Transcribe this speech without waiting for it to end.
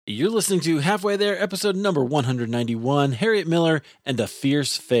You're listening to Halfway There, episode number 191, Harriett Miller and a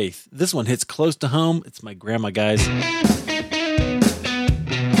Fierce Faith. This one hits close to home. It's my grandma, guys.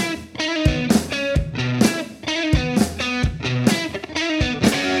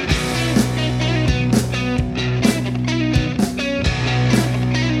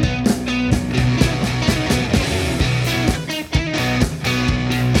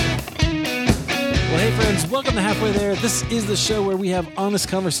 Welcome to Halfway There. This is the show where we have honest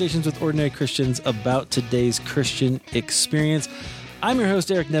conversations with ordinary Christians about today's Christian experience. I'm your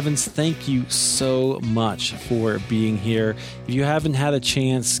host, Eric Nevins. Thank you so much for being here. If you haven't had a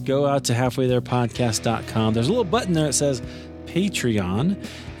chance, go out to halfwaytherepodcast.com. There's a little button there that says Patreon,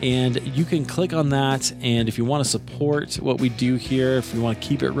 and you can click on that. And if you want to support what we do here, if you want to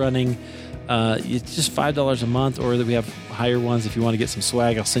keep it running, it's just $5 a month, or that we have higher ones. If you want to get some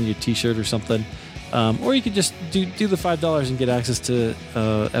swag, I'll send you a t-shirt or something. Or you could just do the $5 and get access to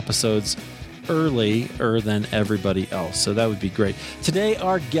episodes earlier than everybody else. So that would be great. Today,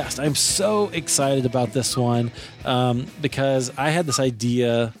 our guest, I'm so excited about this one because I had this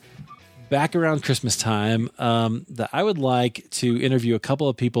idea back around Christmas time that I would like to interview a couple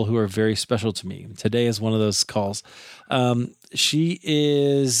of people who are very special to me. Today is one of those calls. She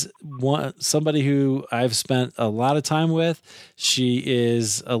is somebody who I've spent a lot of time with. She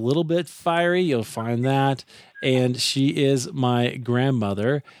is a little bit fiery. You'll find that. And she is my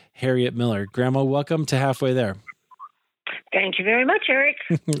grandmother, Harriett Miller. Grandma, welcome to Halfway There. Thank you very much, Eric.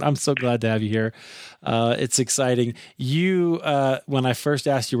 I'm so glad to have you here. It's exciting. You, when I first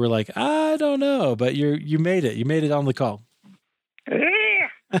asked you, were like, I don't know, but you made it. You made it on the call. Yeah.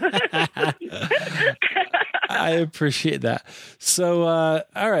 I appreciate that. So,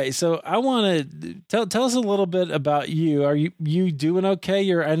 all right. So I want to tell us a little bit about you. Are you doing okay?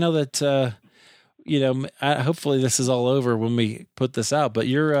 I know that, hopefully this is all over when we put this out, but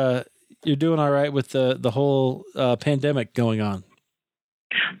you're doing all right with the whole pandemic going on.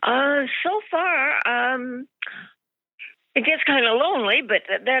 So far, it gets kind of lonely, but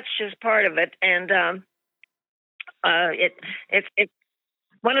that's just part of it. And it's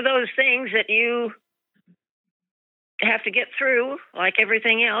one of those things that you have to get through, like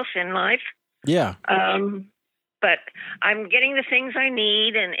everything else in life. Yeah. But I'm getting the things I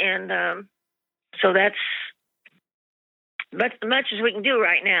need, and so that's much as we can do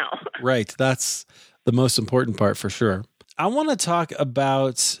right now. Right. That's the most important part for sure. I want to talk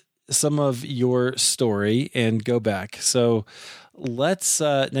about some of your story and go back. So let's,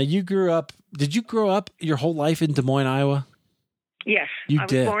 now you did you grow up your whole life in Des Moines, Iowa? Yes. I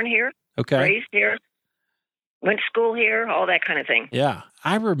was born here. Okay. Raised here. Went to school here, all that kind of thing. Yeah.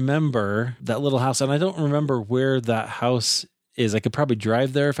 I remember that little house, and I don't remember where that house is. I could probably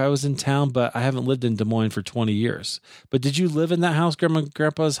drive there if I was in town, but I haven't lived in Des Moines for 20 years. But did you live in that house,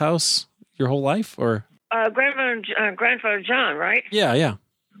 Grandpa's house, your whole life, or? Grandfather John, right? Yeah.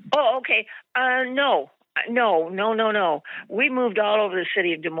 Oh, okay. No. We moved all over the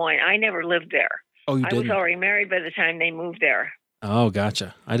city of Des Moines. I never lived there. Oh, you didn't? I was already married by the time they moved there. Oh,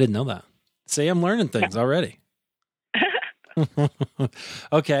 gotcha. I didn't know that. See, I'm learning things already.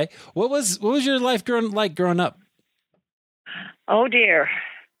 Okay. What was your life growing up? Oh dear.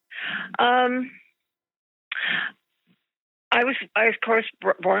 I was of course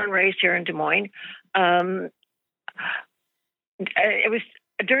born and raised here in Des Moines. It was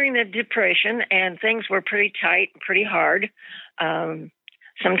during the Depression, and things were pretty tight, pretty hard.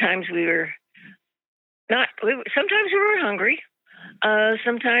 Sometimes we were hungry.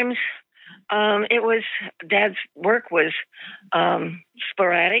 Sometimes it was Dad's work was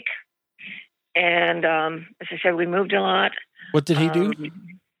sporadic, and as I said, we moved a lot. What did he do?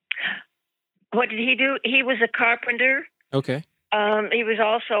 What did he do? He was a carpenter. Okay. He was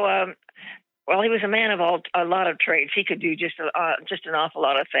also he was a man of a lot of trades. He could do just an awful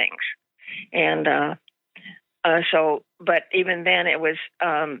lot of things, and but even then, it was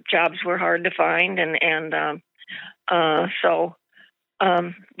jobs were hard to find, and so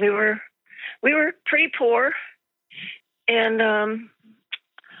we were pretty poor, and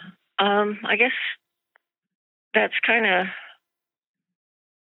I guess that's kind of.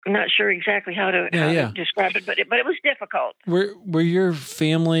 I'm not sure exactly how to describe it, but it was difficult. Were your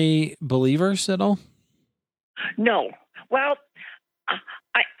family believers at all? No. Well,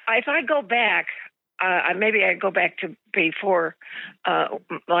 if I go back, maybe I go back to before,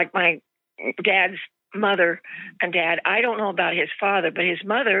 like my dad's mother and dad. I don't know about his father, but his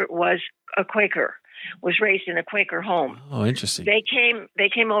mother was a Quaker, was raised in a Quaker home. Oh, interesting. They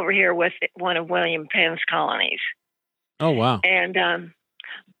came over here with one of William Penn's colonies. Oh, wow. And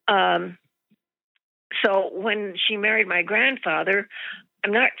so when she married my grandfather,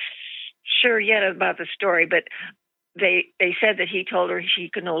 I'm not sure yet about the story, but they said that he told her she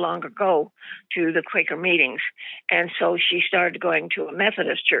could no longer go to the Quaker meetings, and so she started going to a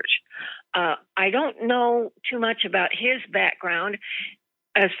Methodist church. I don't know too much about his background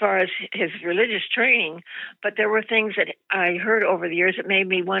as far as his religious training, but there were things that I heard over the years that made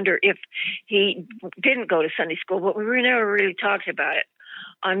me wonder if he didn't go to Sunday school, but we never really talked about it.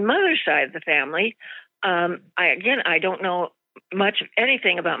 On Mother's side of the family, I don't know much of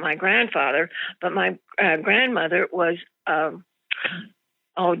anything about my grandfather, but my grandmother was, I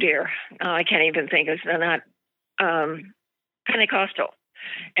can't even think. It's not Pentecostal.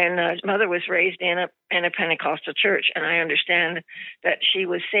 And mother was raised in a Pentecostal church, and I understand that she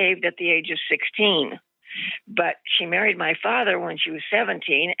was saved at the age of 16. But she married my father when she was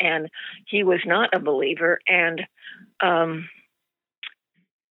 17, and he was not a believer, and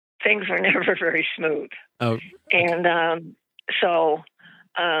things were never very smooth. Oh, and so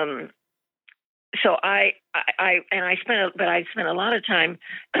I spent a lot of time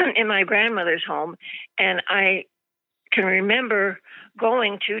in my grandmother's home, and I can remember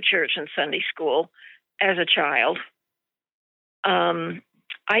going to church and Sunday school as a child.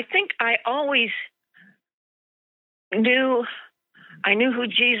 I think I always knew who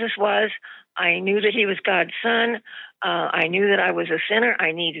Jesus was. I knew that he was God's son. I knew that I was a sinner.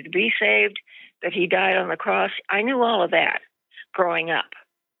 I needed to be saved, that he died on the cross. I knew all of that growing up.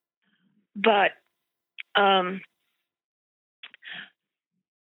 But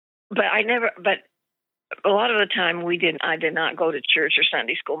a lot of the time I did not go to church or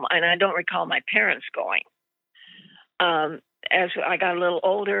Sunday school, and I don't recall my parents going. As I got a little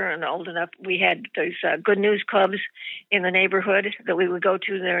older and old enough, we had those good news clubs in the neighborhood that we would go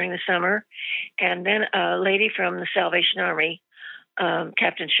to during the summer. And then a lady from the Salvation Army,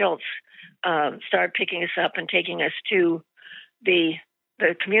 Captain Schultz, started picking us up and taking us to the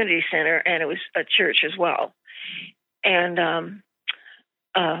community center, and it was a church as well. And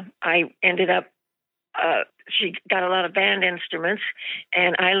I ended up, she got a lot of band instruments,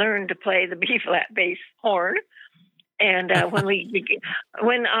 and I learned to play the B-flat bass horn. And when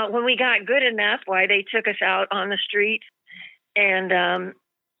we got good enough, they took us out on the street, and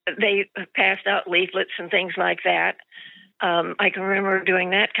they passed out leaflets and things like that. I can remember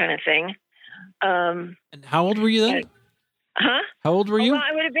doing that kind of thing. And how old were you then? Huh? How old were you? Well,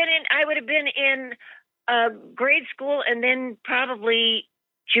 I would have been in grade school, and then probably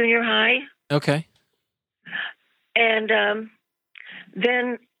junior high. Okay. And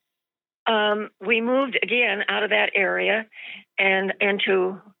then we moved again out of that area and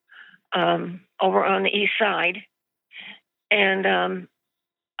into over on the east side. And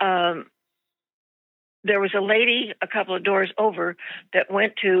there was a lady a couple of doors over that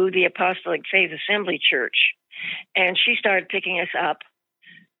went to the Apostolic Faith Assembly Church, and she started picking us up.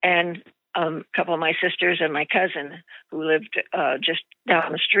 And a couple of my sisters and my cousin who lived just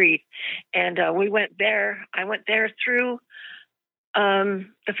down the street. And we went there. I went there through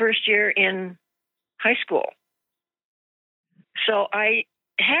the first year in high school. So I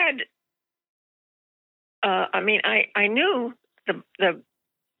had, I knew as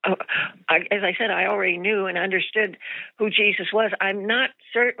I said, I already knew and understood who Jesus was. I'm not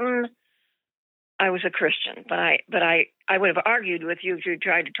certain I was a Christian, but I would have argued with you if you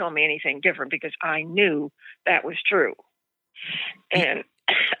tried to tell me anything different, because I knew that was true. And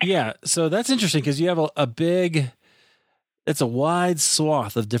yeah, so that's interesting because you have it's a wide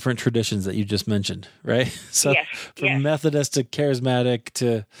swath of different traditions that you just mentioned, right? So yes, from Methodist to Charismatic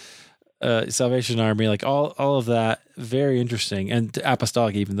to Salvation Army, like all of that, very interesting, and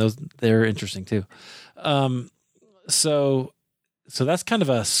Apostolic even, they're interesting too. So that's kind of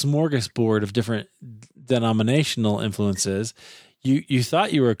a smorgasbord of different denominational influences. You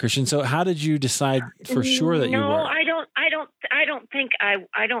thought you were a Christian, so how did you decide for sure that you were? No, I don't think I.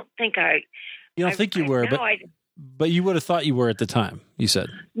 You don't think you were, but you would have thought you were at the time. You said.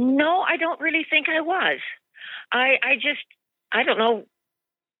 No, I don't really think I was. I don't know.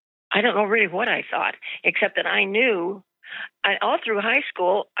 I don't know really what I thought, except that I knew. All through high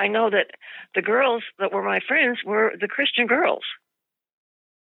school, I know that the girls that were my friends were the Christian girls.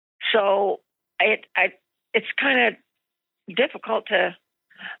 So it's kind of difficult to,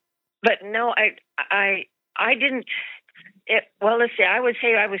 but no, I didn't. Well, let's see. I would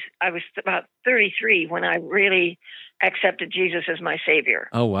say I was about 33 when I really accepted Jesus as my Savior.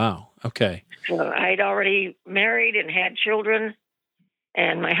 Oh wow! Okay. So I'd already married and had children,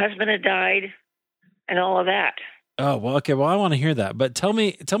 and my husband had died, and all of that. Oh, well, okay. Well, I want to hear that, but tell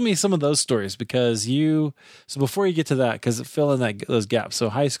me some of those stories, because so before you get to that, because fill in those gaps. So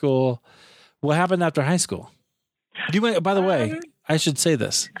high school, what happened after high school? By the way, I should say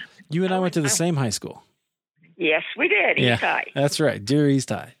this. You and I went to the same high school. Yes, we did. East High. That's right. Dear East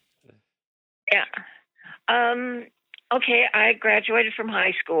High. Yeah. Okay, I graduated from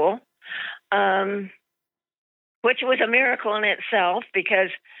high school, which was a miracle in itself because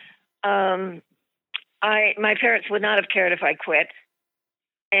my parents would not have cared if I quit.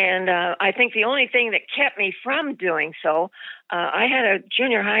 And I think the only thing that kept me from doing so, I had a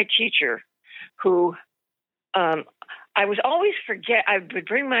junior high teacher who I was always I would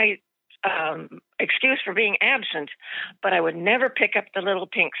bring my excuse for being absent, but I would never pick up the little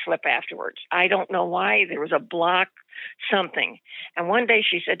pink slip afterwards. I don't know why. There was a block, something. And one day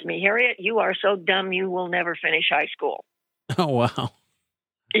she said to me, Harriett, you are so dumb you will never finish high school. Oh, wow.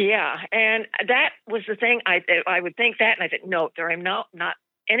 Yeah. And that was the thing. I would think that, and I said, no, there am not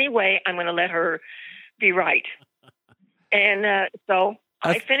any way I'm going to let her be right. And so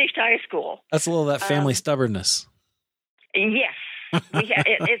I finished high school. That's a little of that family stubbornness. Yes.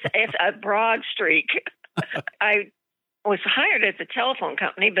 It's a broad streak. I was hired at the telephone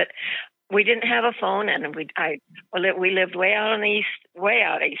company, but we didn't have a phone, and we lived way out on the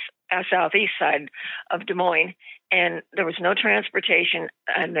southeast side of Des Moines, and there was no transportation,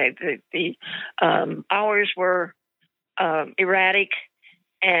 and the hours were erratic,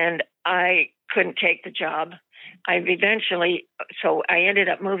 and I couldn't take the job. So I ended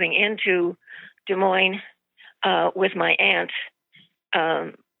up moving into Des Moines with my aunt.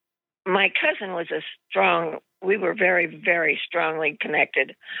 My cousin was we were very, very strongly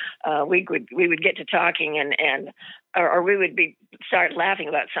connected. We would get to talking or we would start laughing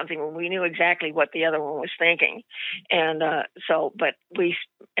about something when we knew exactly what the other one was thinking. And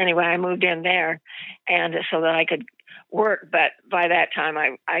anyway, I moved in there and so that I could work. But by that time,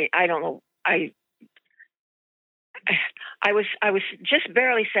 I don't know, I was just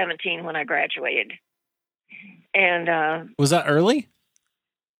barely 17 when I graduated. And was that early?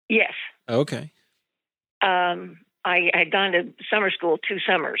 Yes. Okay. I had gone to summer school 2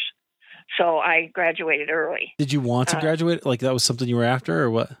 summers, so I graduated early. Did you want to graduate? Like that was something you were after, or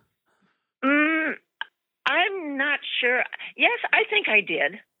what? I'm not sure. Yes, I think I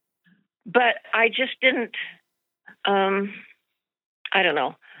did, but I just didn't. I don't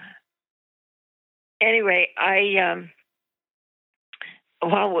know. Anyway,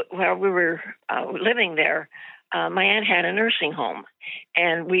 while we were living there, my aunt had a nursing home,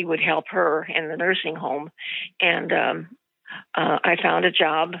 and we would help her in the nursing home. And I found a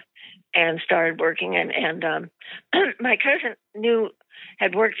job and started working. And my cousin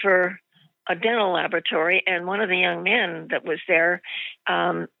had worked for a dental laboratory, and one of the young men that was there,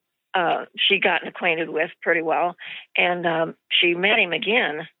 she gotten acquainted with pretty well, and she met him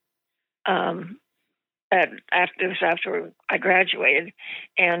again after I graduated,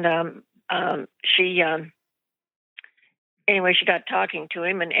 and anyway, she got talking to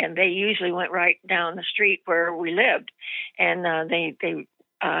him, and they usually went right down the street where we lived, and they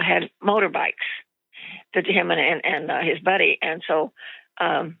had motorbikes to him and his buddy, and so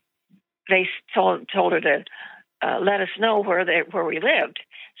they told her to let us know where we lived.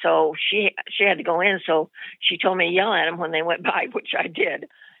 So she had to go in, so she told me to yell at them when they went by, which I did.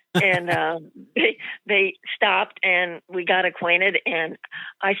 And they stopped, and we got acquainted, and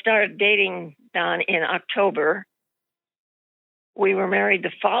I started dating Don in October. We were married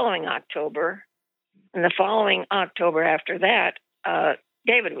the following October, and the following October after that,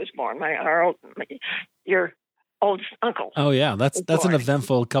 David was born. Your old uncle. Oh yeah, that's an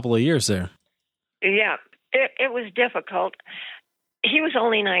eventful couple of years there. Yeah, it was difficult. He was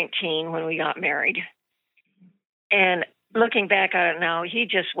only 19 when we got married, and looking back at it now, he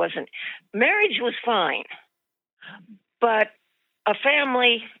just wasn't. Marriage was fine, but a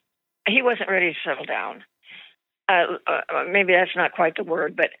family, he wasn't ready to settle down. Maybe that's not quite the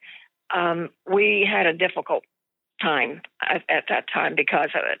word, but we had a difficult time at that time because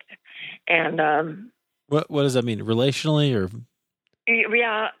of it. And what does that mean? Relationally, or?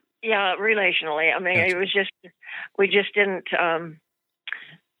 Yeah, relationally. I mean, Gotcha. It was just we just didn't.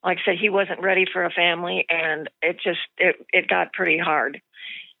 Like I said, he wasn't ready for a family, and it got pretty hard.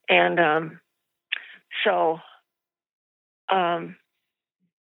 And so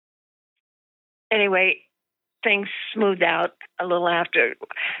anyway, things smoothed out a little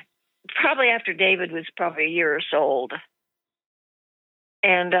probably after David was probably a year or so old.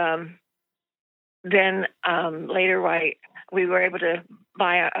 And then later, we were able to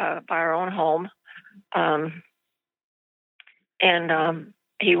buy our own home, and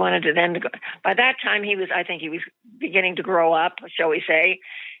he wanted to then go. By that time, I think he was beginning to grow up, shall we say,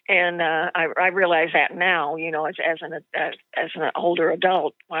 And I realize that now, as an older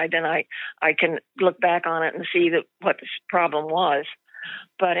adult. Why then I can look back on it and see what the problem was.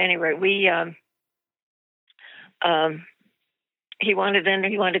 But anyway, he wanted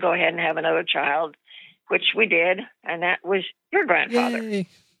to go ahead and have another child, which we did, and that was your grandfather. Yay.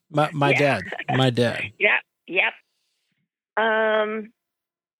 My dad. My dad. Yep. And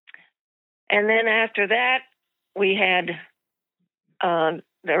then after that, we had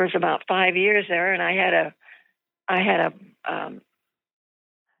there was about 5 years there, and I had a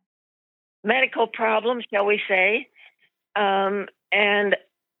medical problem, shall we say, and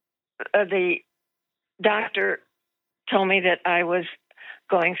the doctor told me that I was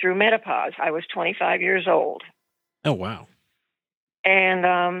going through menopause. I was 25 years old. Oh, wow.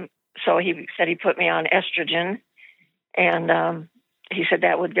 And so he said he put me on estrogen, and he said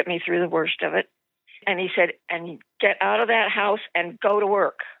that would get me through the worst of it. And he said, and get out of that house and go to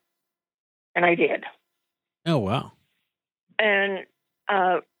work. And I did. Oh, wow. And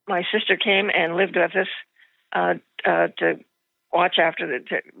my sister came and lived with us to watch after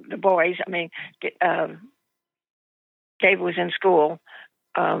the boys. I mean, Dave was in school.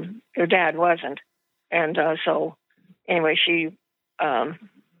 Her dad wasn't. And so anyway, she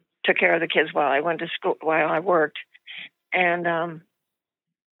took care of the kids while I went to school, while I worked. And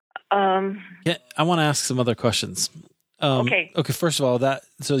yeah, I want to ask some other questions. Okay. First of all,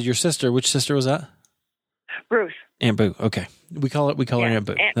 so your sister, which sister was that? Bruce. Aunt Boo. Okay. We call her Aunt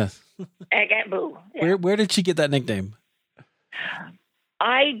Boo. Aunt Boo. Yeah. Where did she get that nickname?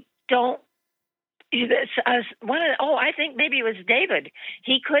 I don't. I think maybe it was David.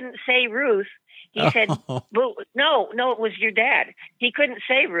 He couldn't say Ruth. He said, Boo. No, it was your dad. He couldn't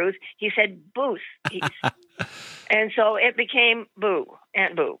say Ruth. He said Booth. And so it became Boo,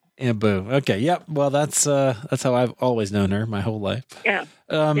 Aunt Boo. Aunt Boo. Okay. Yep. Well, that's how I've always known her my whole life. Yeah.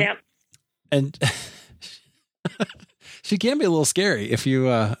 Yeah. And she can be a little scary if you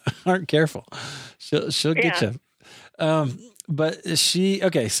aren't careful. She'll get you. But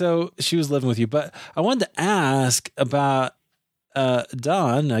so she was living with you. But I wanted to ask about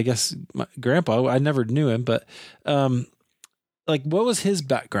Don, I guess my grandpa. I never knew him, but what was his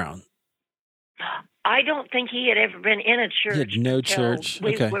background? I don't think he had ever been in a church. He had no church.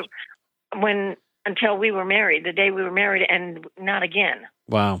 Okay. Until we were married, the day we were married, and not again.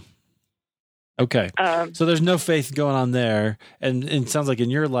 Wow. Okay. So there's no faith going on there. And it sounds like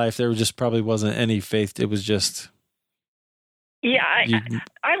in your life, there just probably wasn't any faith. It was just. Yeah.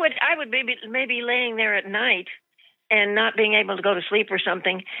 I would maybe laying there at night and not being able to go to sleep or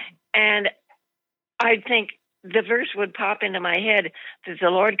something. And I'd think the verse would pop into my head that the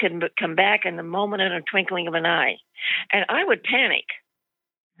Lord can come back in the moment in a twinkling of an eye. And I would panic.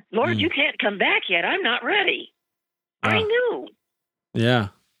 Lord, you can't come back yet. I'm not ready. I knew. Yeah.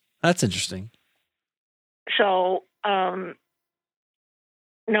 That's interesting. So, no,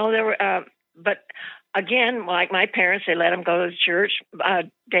 there were, but again, like my parents, they let them go to church.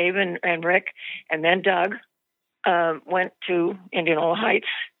 Dave and Rick, and then Doug went to Indianola Heights,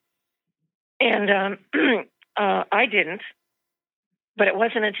 and I didn't. But it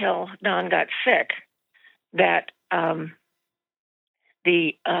wasn't until Don got sick that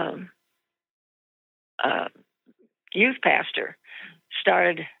the youth pastor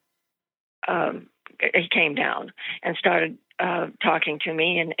started. He came down and started talking to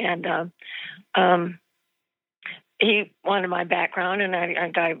me, and he wanted my background, and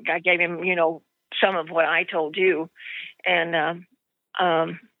I gave him, some of what I told you, and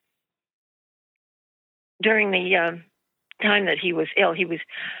during the time that he was ill, he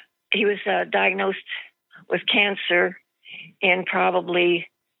was diagnosed with cancer in probably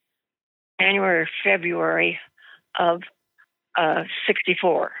January or February of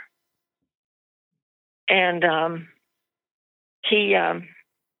 1964. And he, at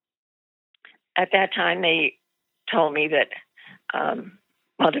that time, they told me that,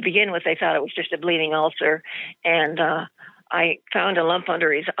 to begin with, they thought it was just a bleeding ulcer. And I found a lump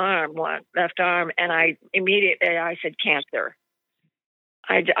under his arm, left arm, and I said cancer.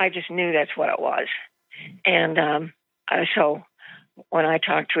 I just knew that's what it was. And so when I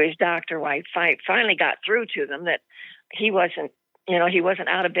talked to his doctor, I finally got through to them that he wasn't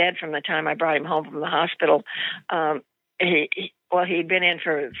out of bed from the time I brought him home from the hospital. He'd been in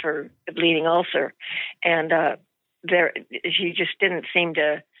for the bleeding ulcer, and he just didn't seem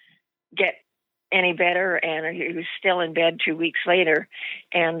to get any better, and he was still in bed 2 weeks later.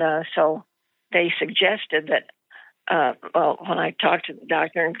 And so they suggested that, when I talked to the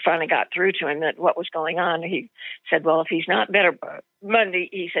doctor and finally got through to him that what was going on, he said, well, if he's not better by Monday,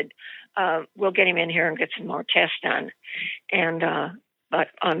 he said, we'll get him in here and get some more tests done. And But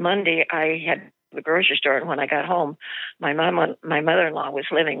on Monday, I had the grocery store, and when I got home, my mother-in-law was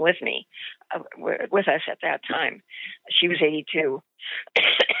living with me, with us at that time. She was 82,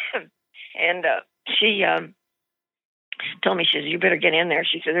 and she told me, she said, "You better get in there."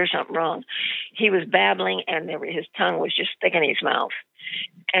 She said, "There's something wrong." He was babbling, and his tongue was just sticking in his mouth.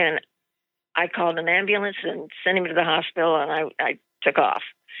 And I called an ambulance and sent him to the hospital, and I took off.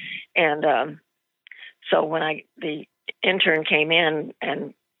 And so when the intern came in,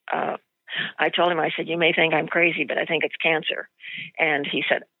 and I told him, I said, "You may think I'm crazy, but I think it's cancer." And he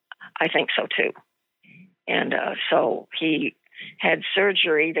said, "I think so too." And so he had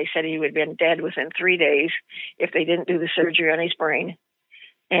surgery. They said he would have been dead within 3 days if they didn't do the surgery on his brain.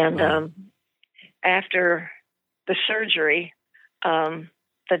 And after the surgery,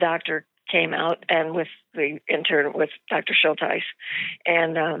 the doctor came out, and with the intern, with Dr. Schulteis,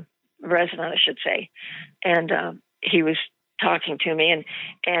 and resident, I should say, and he was talking to me,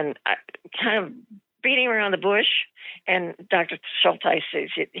 and I, kind of beating around the bush. And Dr. Schulteis says,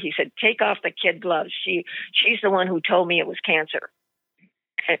 he said, "Take off the kid gloves. She's the one who told me it was cancer."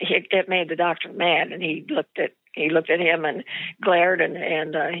 And it made the doctor mad, and he looked at him and glared,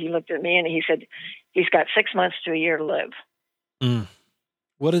 and he looked at me, and he said, "He's got 6 months to a year to live." Mm.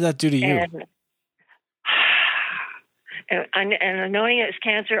 What did that do to you? And knowing it was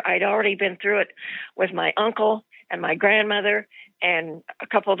cancer, I'd already been through it with my uncle and my grandmother and a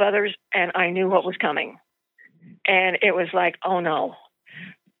couple of others, and I knew what was coming. And it was like, oh no,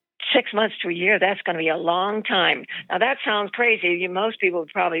 6 months to a year, that's going to be a long time. Now that sounds crazy. Most people would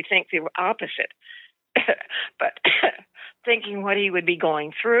probably think the opposite. But thinking what he would be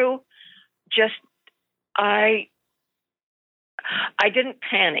going through, I didn't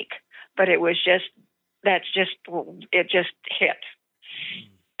panic, but it was just, it just hit.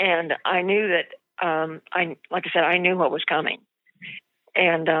 And I knew that, like I said, I knew what was coming.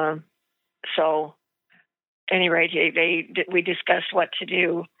 And so, at any rate, we discussed what to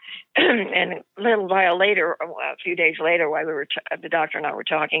do. And a little while later, a few days later, while the doctor and I were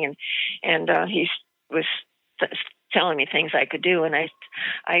talking, and he was telling me things I could do, and I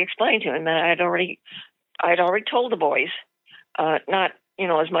explained to him that I'd already told the boys, not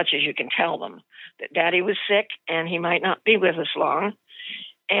as much as you can tell them, that Daddy was sick and he might not be with us long.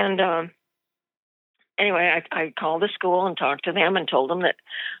 And anyway, I called the school and talked to them and told them that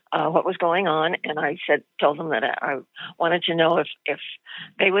what was going on, and I told them that I wanted to know if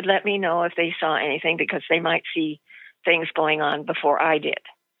they would let me know if they saw anything, because they might see things going on before I did,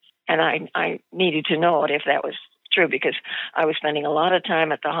 and I needed to know it if that was true, because I was spending a lot of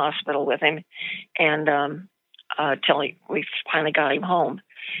time at the hospital with him, and till we finally got him home,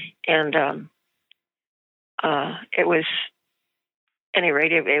 and it was, at any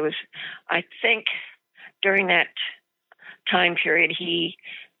rate, it was, I think, during that time period,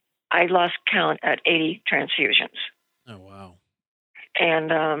 I lost count at 80 transfusions. Oh, wow.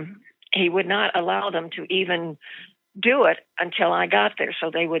 And he would not allow them to even do it until I got there. So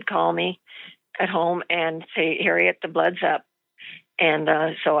they would call me at home and say, "Harriett, the blood's up." And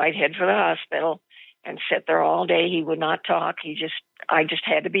so I'd head for the hospital and sit there all day. He would not talk. I just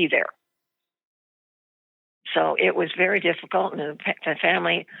had to be there. So it was very difficult. And the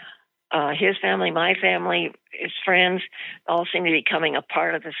family, his family, my family, his friends, all seemed to be coming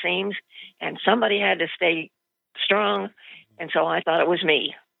apart at the seams, and somebody had to stay strong. And so I thought it was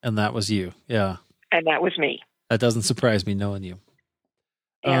me. And that was you. Yeah. And that was me. That doesn't surprise me, knowing you.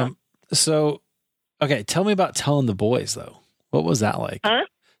 Yeah. So, okay, tell me about telling the boys, though. What was that like? Huh?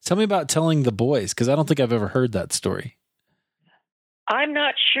 Tell me about telling the boys, because I don't think I've ever heard that story. I'm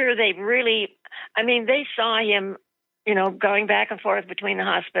not sure they really, they saw him, going back and forth between the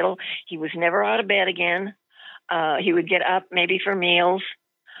hospital. He was never out of bed again. He would get up maybe for meals,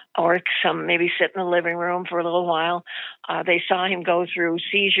 or maybe sit in the living room for a little while. They saw him go through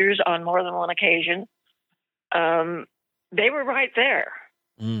seizures on more than one occasion. They were right there.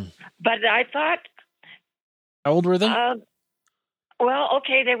 Mm. But I thought... How old were they? Well,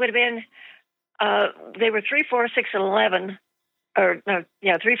 okay, they would have been... they were 3, 4, 6, and 11. Or, no,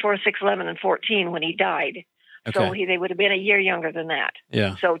 yeah, 3, 4, 6, 11, and 14 when he died. Okay. So they would have been a year younger than that.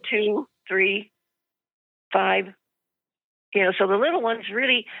 Yeah. So 2, 3, 5... so the little ones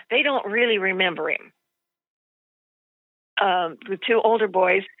really, they don't really remember him. The 2 older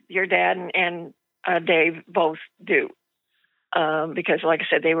boys, your dad and Dave, both do. Because, like I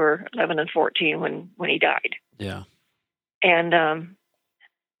said, they were 11 and 14 when he died. Yeah. And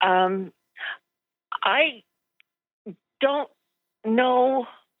I don't know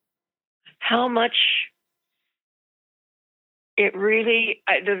how much it really,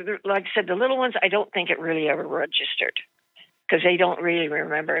 like I said, the little ones, I don't think it really ever registered. because they don't really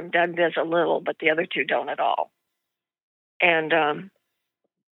remember him. Doug does a little, but the other two don't at all. And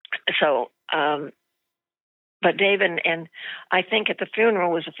but Dave and I think at the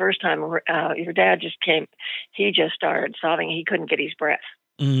funeral was the first time your dad just came. He just started sobbing. He couldn't get his breath.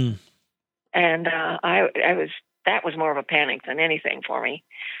 Mm. And that was more of a panic than anything for me.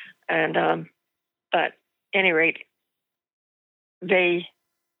 And but at any rate, they.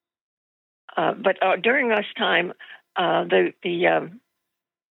 But during this time, the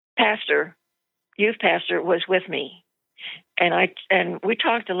youth pastor, was with me, and we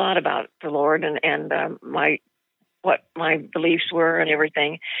talked a lot about the Lord and what my beliefs were and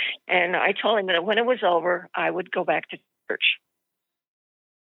everything. And I told him that when it was over, I would go back to church.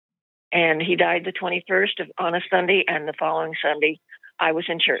 And he died the 21st on a Sunday, and the following Sunday, I was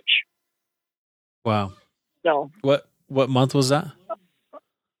in church. Wow. So what month was that?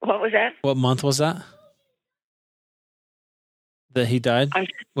 What was that? What month was that? That he died?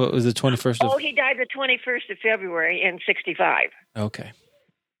 What was the 21st of? Oh, he died the 21st of February in 65. Okay.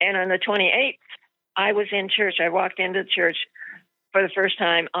 And on the 28th, I was in church. I walked into the church for the first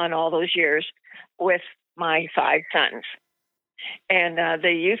time on all those years with my 5 sons. And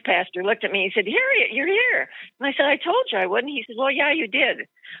the youth pastor looked at me and said, "Harriett, you're here." And I said, "I told you I wouldn't." He said, "Well, yeah, you did."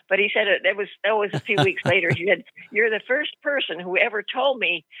 But he said that was a few weeks later. He said, "You're the first person who ever told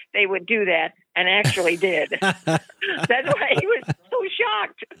me they would do that and actually did." That's why he was so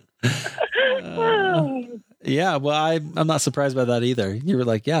shocked. Yeah, well, I'm not surprised by that either. You were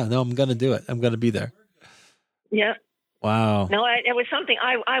like, "Yeah, no, I'm going to do it. I'm going to be there." Yeah. Wow. No, it was something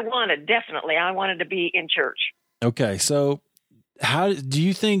I wanted, definitely. I wanted to be in church. Okay, so how do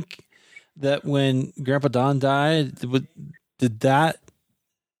you think that when Grandpa Don died,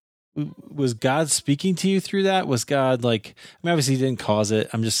 was God speaking to you through that? Was God like, I mean, obviously he didn't cause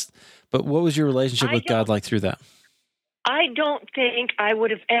it. But what was your relationship with God like through that? I don't think I would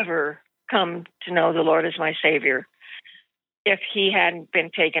have ever come to know the Lord as my Savior if he hadn't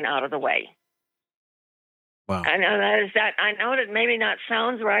been taken out of the way. Wow. I know I know that maybe not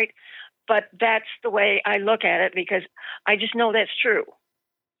sounds right, but that's the way I look at it, because I just know that's true.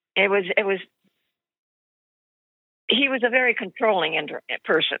 He was a very controlling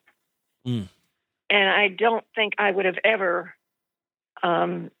person. Mm. And I don't think I would have ever,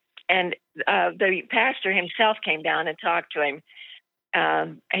 the pastor himself came down and talked to him,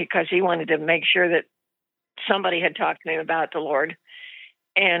 because he wanted to make sure that somebody had talked to him about the Lord.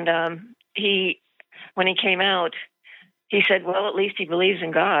 And when he came out, he said, "Well, at least he believes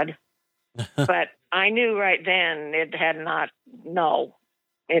in God." But I knew right then it had not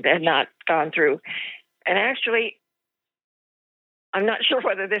gone through. And actually, I'm not sure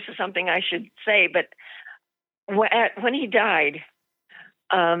whether this is something I should say, but when he died,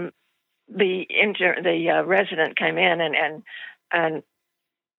 the resident came in and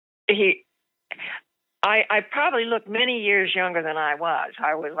I probably looked many years younger than I was.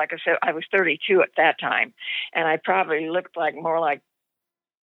 I was, like I said, I was 32 at that time, and I probably looked more like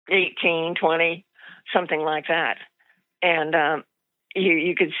 18, 20, something like that. And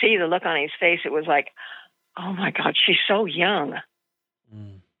you could see the look on his face. It was like, "Oh my God, she's so young.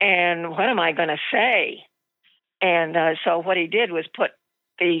 Mm. And what am I going to say?" And so what he did was put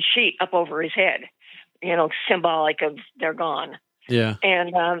the sheet up over his head, symbolic of they're gone. Yeah.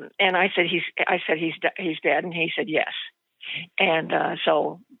 And I said, he's dead. And he said, yes. And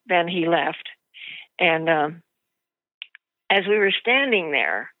so then he left. And as we were standing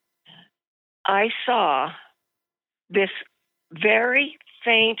there, I saw this very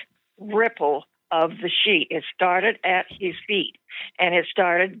faint ripple of the sheet. It started at his feet, and it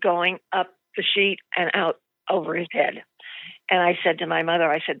started going up the sheet and out over his head. And I said to my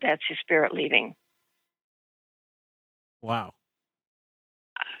mother, "That's his spirit leaving." Wow.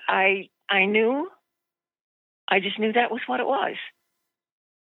 I just knew that was what it was.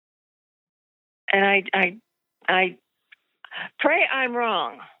 And I pray I'm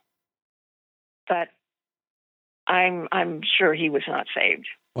wrong, but I'm sure he was not saved.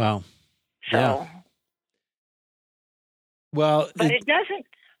 Wow. So, yeah. Well, but it doesn't.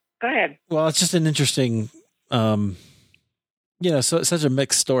 Go ahead. Well, it's just an interesting, so it's such a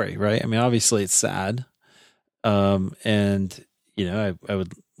mixed story, right? I mean, obviously it's sad. And I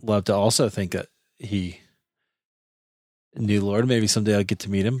would love to also think that he knew the Lord. Maybe someday I'll get to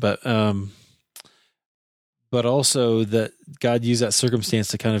meet him, but also that God used that circumstance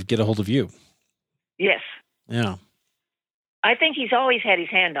to kind of get a hold of you. Yes. Yeah. I think he's always had his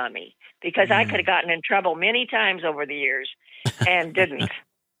hand on me, because I could have gotten in trouble many times over the years and didn't.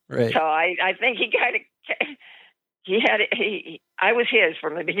 Right. So I think he kind of, I was his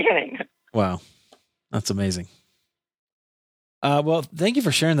from the beginning. Wow. That's amazing. Well, thank you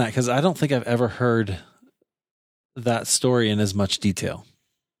for sharing that because I don't think I've ever heard that story in as much detail.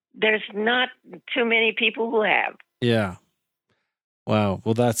 There's not too many people who have. Yeah. Wow.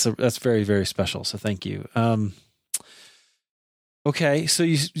 Well, that's very, very special. So thank you. Okay. So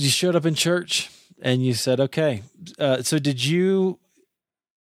you showed up in church and you said, okay. So did you,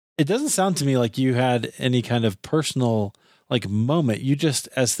 it doesn't sound to me like you had any kind of personal like moment. You just,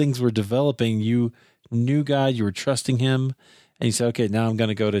 as things were developing, you knew God, you were trusting him and you said, okay, now I'm going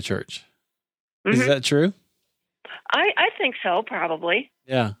to go to church. Mm-hmm. Is that true? I think so, probably.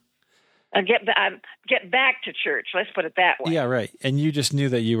 Yeah. Get back to church. Let's put it that way. Yeah, right. And you just knew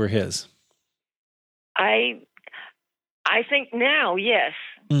that you were his. I think now, yes,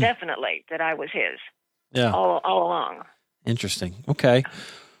 definitely that I was his. Yeah, all along. Interesting. Okay.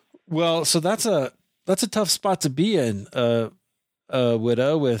 Well, so that's a tough spot to be in. A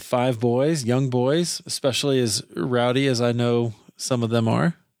widow with 5 boys, young boys, especially as rowdy as I know some of them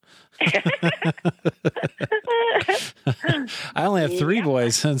are. I only have 3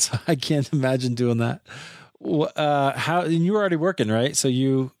 boys, since I can't imagine doing that. How? And you were already working, right? So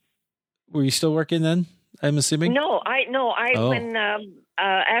were you still working then? I'm assuming. No. When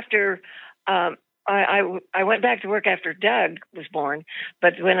after I went back to work after Doug was born,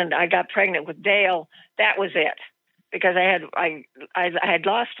 but when I got pregnant with Dale, that was it, because I had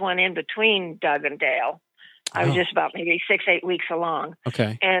lost one in between Doug and Dale. I was just about maybe 6-8 weeks along.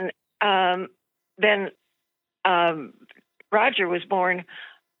 Okay. And then Roger was born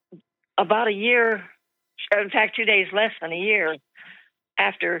about a year, in fact, 2 days less than a year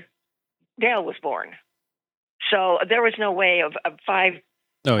after Dale was born. So there was no way of 5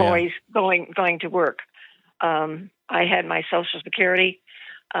 boys going to work. I had my Social Security.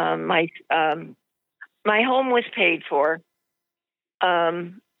 My home was paid for.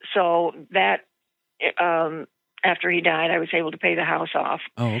 So that after he died, I was able to pay the house off.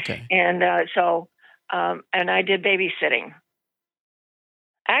 Oh, okay. And and I did babysitting.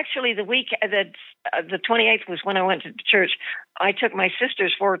 Actually, the week that the 28th was when I went to church. I took my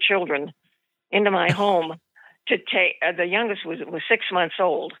sister's 4 children into my home to take. The youngest was 6 months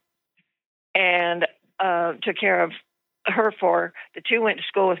old, and took care of her 4. The 2 went to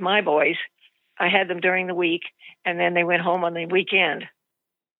school with my boys. I had them during the week, and then they went home on the weekend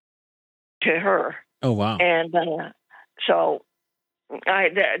to her. Oh, wow. And so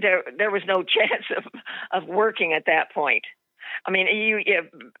there was no chance of working at that point. I mean, you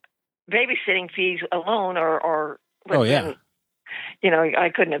babysitting fees alone or I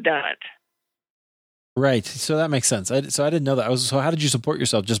couldn't have done it. Right. So that makes sense. So I didn't know that. So how did you support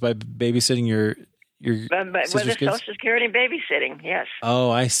yourself? Just by babysitting your with the kids? Social Security and babysitting, yes.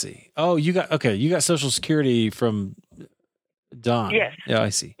 Oh, I see. Oh, you got Social Security from Don. Yes. Yeah, I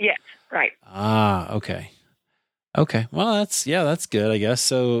see. Yes, right. Ah, okay. Okay. Well, that's good, I guess.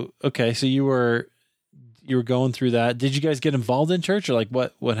 So, okay. So you were going through that. Did you guys get involved in church, or like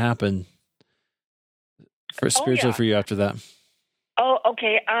what happened for spiritually for you after that? Oh,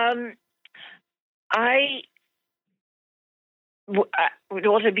 okay.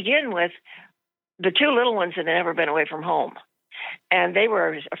 Well, to begin with, the 2 little ones had never been away from home, and they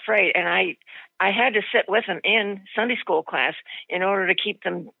were afraid. And I had to sit with them in Sunday school class in order to keep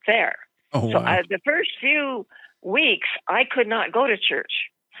them there. Oh, so wow. The first few weeks, I could not go to church.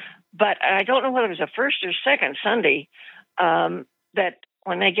 But I don't know whether it was the first or second Sunday that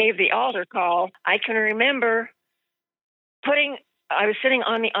when they gave the altar call, I can remember I was sitting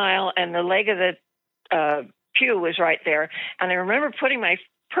on the aisle and the leg of the pew was right there. And I remember putting my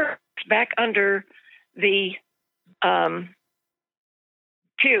purse back under the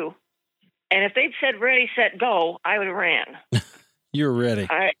pew. And if they'd said ready, set, go, I would have ran. You were ready.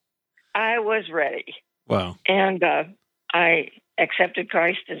 I was ready. Wow. And I accepted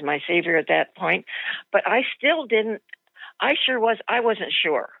Christ as my Savior at that point, but I still didn't. I wasn't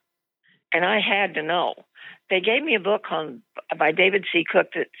sure, and I had to know. They gave me a book by David C.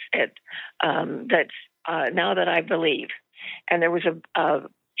 Cook that's Now That I Believe, and there was a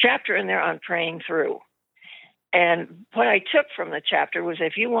chapter in there on praying through. And what I took from the chapter was,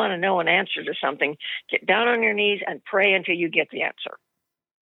 if you want to know an answer to something, get down on your knees and pray until you get the answer.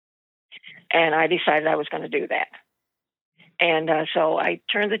 And I decided I was going to do that. And so I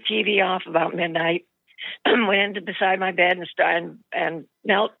turned the TV off about midnight, went in beside my bed and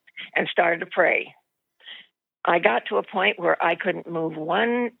knelt and started to pray. I got to a point where I couldn't move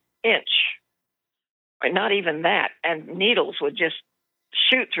 1 inch, not even that, and needles would just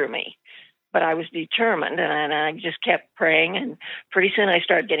shoot through me. But I was determined, and I just kept praying, and pretty soon I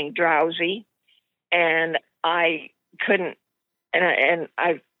started getting drowsy, and I couldn't, and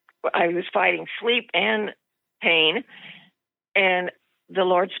I was fighting sleep and pain. and the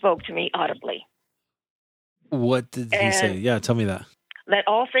Lord spoke to me audibly. What did he say? Yeah, tell me that. Let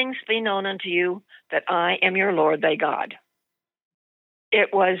all things be known unto you that I am your Lord, thy God.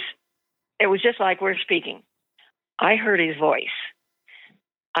 It was just like we're speaking. I heard his voice.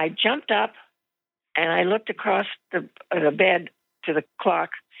 I jumped up and I looked across the bed to the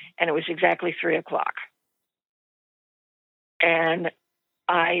clock, and it was exactly 3:00. And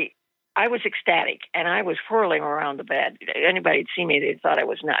I was ecstatic, and I was whirling around the bed. Anybody'd see me, they'd thought I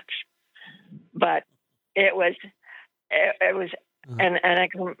was nuts. But it was, and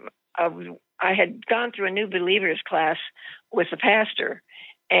I had gone through a new believers class with the pastor,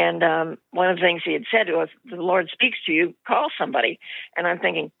 and one of the things he had said was, "The Lord speaks to you, call somebody." And I'm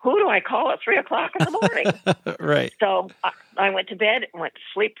thinking, who do I call at 3:00 in the morning? Right. So I went to bed, went to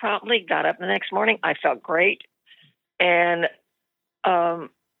sleep promptly, got up the next morning. I felt great, and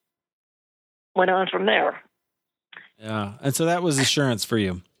went on from there. Yeah. And so that was assurance for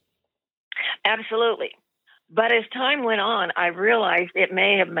you. Absolutely. But as time went on, I realized it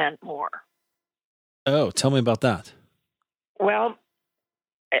may have meant more. Oh, tell me about that. Well,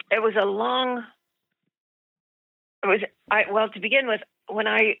 it was a long. To begin with,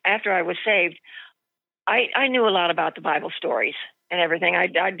 after I was saved, I knew a lot about the Bible stories and everything.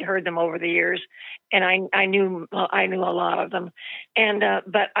 I'd heard them over the years, and I knew a lot of them. And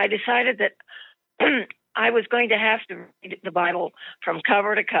but I decided that I was going to have to read the Bible from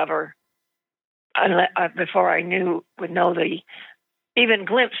cover to cover before I would know even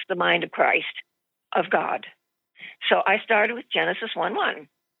glimpse the mind of Christ, of God. So I started with Genesis 1:1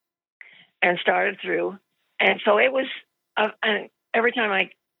 and started through. And so it was, and every time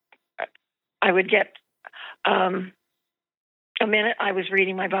I would get a minute, I was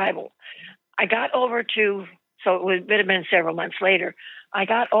reading my Bible. I got over to, so it would have been several months later, I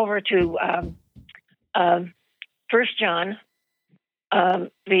got over to 1 John,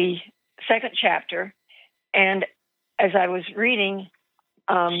 the second chapter, and as I was reading,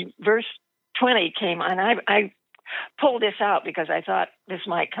 verse 20 came, and I pulled this out because I thought this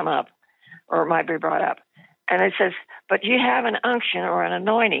might come up or it might be brought up. And it says, "But you have an unction or an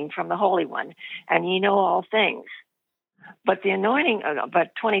anointing from the Holy One, and ye know all things." But the anointing,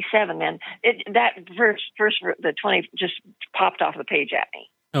 but 27, then, that verse, the 20 just popped off the page at me.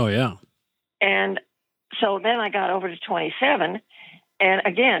 Oh, yeah. And so then I got over to 27, and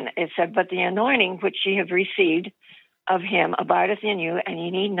again, it said, "But the anointing which ye have received of him abideth in you, and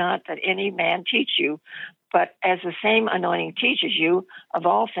ye need not that any man teach you, but as the same anointing teaches you of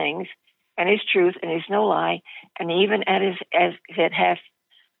all things, and is truth, and is no lie, and even as it hath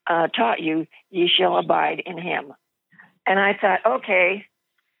taught you, ye shall abide in him." And I thought, okay,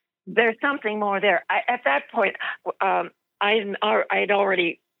 there's something more there. At that point, I'd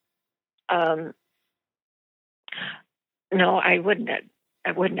already, no, I wouldn't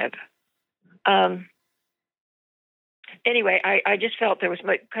have. Anyway, I just felt there was,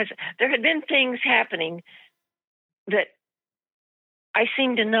 because there had been things happening that I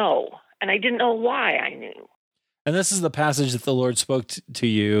seemed to know, and I didn't know why I knew. And this is the passage that the Lord spoke to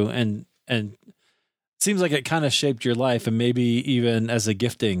you, and it seems like it kind of shaped your life, and maybe even as a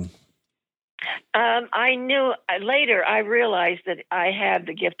gifting. I knew later. I realized that I had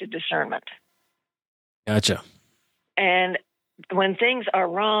the gift of discernment. Gotcha. And when things are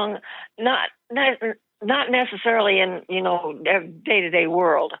wrong, not necessarily in day-to-day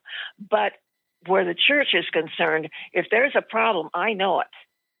world, but where the church is concerned, if there's a problem, I know it.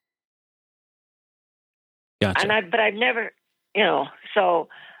 Gotcha. And I've never, so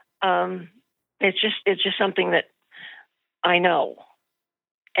it's just something that I know,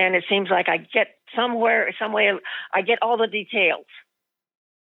 and it seems like I get some way, I get all the details.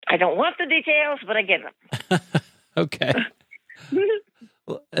 I don't want the details, but I get them. Okay.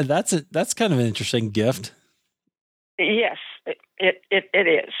 Well, that's kind of an interesting gift. Yes, it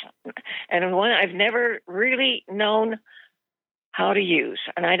is, and one I've never really known how to use,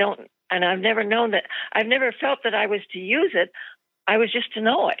 and I've never known that. I've never felt that I was to use it. I was just to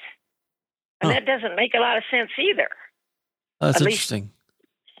know it, and that doesn't make a lot of sense either. That's interesting.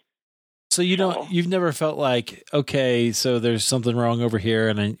 So you've never felt like, okay, so there's something wrong over here,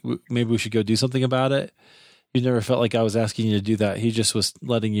 and maybe we should go do something about it. You never felt like I was asking you to do that. He just was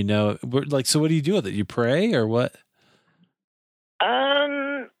letting you know. Like, so what do you do with it? You pray or what?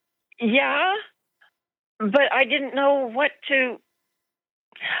 Yeah, but I didn't know what to.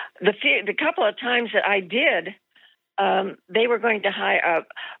 The couple of times that I did, they were going to hire.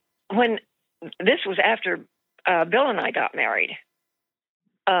 When this was after Bill and I got married,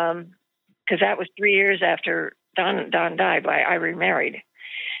 because that was 3 years after Don died. I remarried,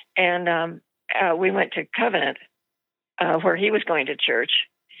 and we went to Covenant where he was going to church.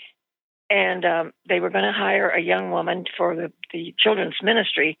 And they were going to hire a young woman for the children's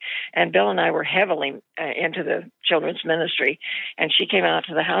ministry. And Bill and I were heavily into the children's ministry. And she came out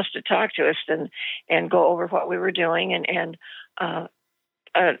to the house to talk to us and go over what we were doing and a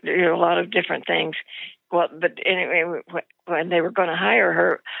lot of different things. Well, but anyway, when they were going to hire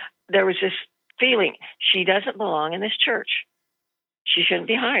her, there was this feeling she doesn't belong in this church. She shouldn't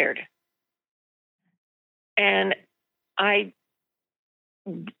be hired. And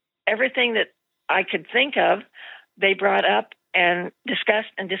everything that I could think of, they brought up and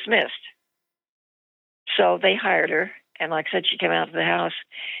discussed and dismissed. So they hired her, and like I said, she came out to the house.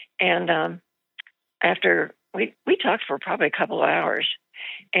 And after we talked for probably a couple of hours,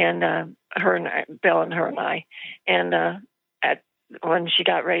 and Bill and her and I, and when she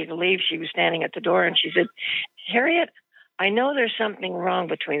got ready to leave, she was standing at the door, and she said, "Harriett, I know there's something wrong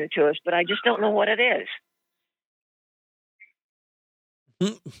between the two of us, but I just don't know what it is."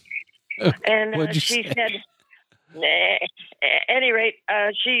 And she said, at any rate,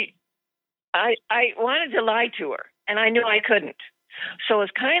 I wanted to lie to her, and I knew I couldn't. So as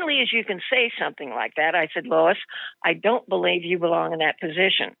kindly as you can say something like that, I said, "Lois, I don't believe you belong in that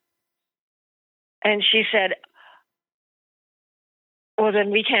position." And she said, "Well, then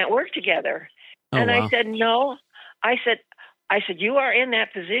we can't work together." Wow. I said, "No." I said, "You are in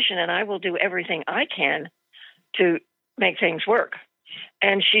that position, and I will do everything I can to make things work."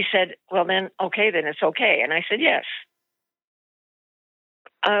 And she said, "Well, then, okay, then it's okay." And I said, "Yes."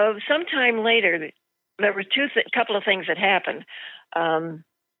 Sometime later, there were couple of things that happened.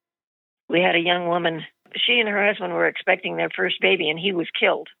 We had a young woman. She and her husband were expecting their first baby, and he was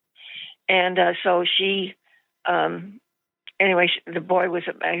killed. And so she, anyway, the boy was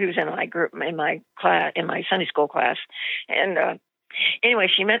in my group, in my class, in my Sunday school class. And anyway,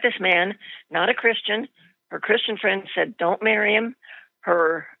 she met this man, not a Christian. Her Christian friend said, "Don't marry him."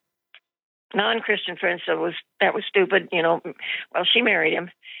 Her non-Christian friend said that was stupid, Well, she married him,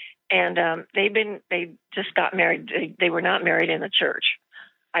 and they just got married. They were not married in the church.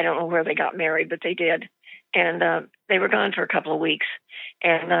 I don't know where they got married, but they did. And they were gone for a couple of weeks.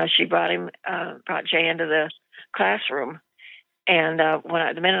 And she brought Jay into the classroom. And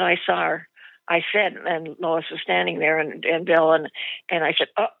the minute I saw her, I said, and Lois was standing there, and Bill, and I said,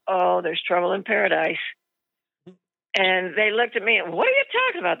 "Uh-oh, there's trouble in paradise." And they looked at me and, "What are you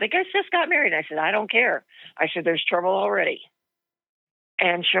talking about? The guy just got married." I said, "I don't care." I said, "There's trouble already."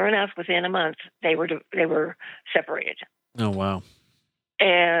 And sure enough, within a month, they were separated. Oh, wow.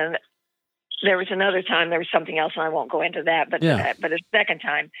 And there was another time, there was something else, and I won't go into that, but a second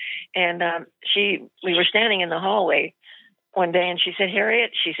time. And we were standing in the hallway one day, and she said,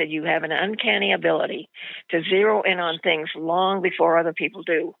 "Harriett," she said, "you have an uncanny ability to zero in on things long before other people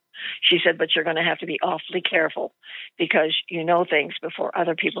do." She said, "But you're going to have to be awfully careful because you know things before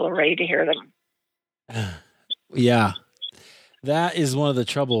other people are ready to hear them." Yeah. That is one of the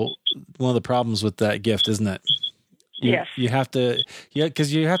problems with that gift, isn't it? Yes. You have to,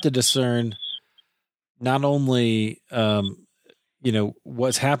 because you have to discern not only,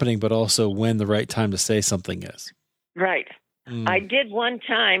 what's happening, but also when the right time to say something is. Right. I did one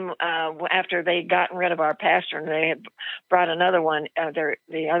time after they'd gotten rid of our pastor, and they had brought another one.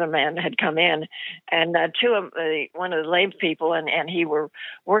 The other man had come in, and one of the lay people and he were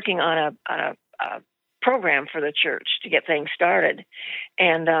working on a program for the church to get things started,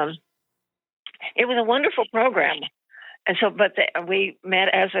 and it was a wonderful program. And so, we met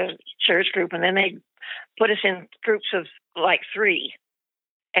as a church group, and then they put us in groups of like 3,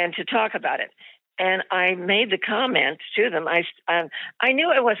 and to talk about it. And I made the comment to them. I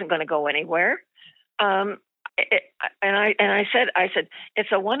knew it wasn't going to go anywhere. And I said,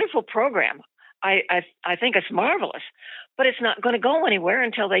 "It's a wonderful program. I think it's marvelous, but it's not going to go anywhere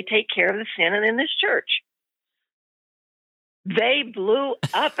until they take care of the sin in this church." They blew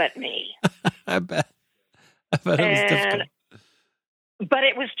up at me. I bet it was difficult. But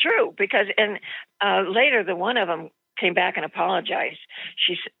it was true because, later the one of them came back and apologized.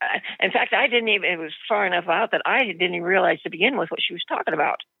 In fact, it was far enough out that I didn't even realize to begin with what she was talking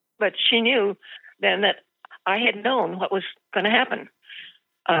about. But she knew then that I had known what was going to happen.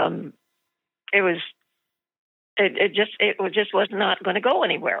 It just was not going to go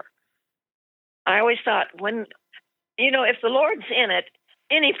anywhere. I always thought if the Lord's in it,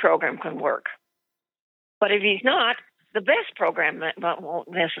 any program can work. But if he's not, the best program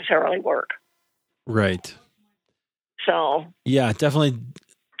won't necessarily work. Right. So yeah, definitely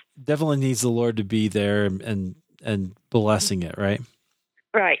needs the Lord to be there and blessing it, right?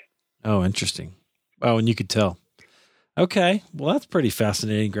 Right. Oh, interesting. Oh, and you could tell. Okay, well, that's pretty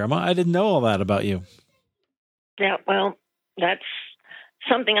fascinating, Grandma. I didn't know all that about you. Yeah, well, that's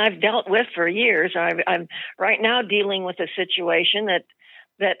something I've dealt with for years. I'm right now dealing with a situation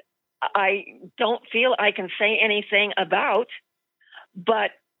that I don't feel I can say anything about,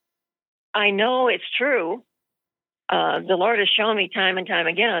 but I know it's true. The Lord has shown me time and time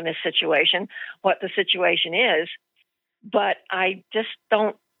again on this situation what the situation is, but I just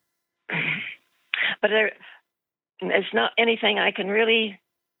don't. But it's not anything I can really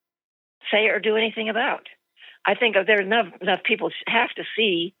say or do anything about. I think there are enough people have to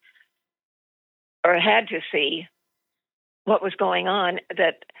see or had to see what was going on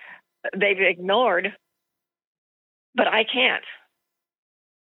that they've ignored, but I can't.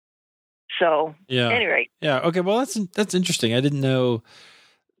 So, Yeah. anyway. Yeah. Okay. Well, that's interesting. I didn't know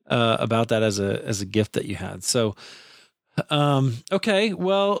about that as a gift that you had. So, okay.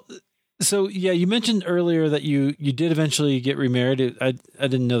 Well, so yeah, you mentioned earlier that you did eventually get remarried. I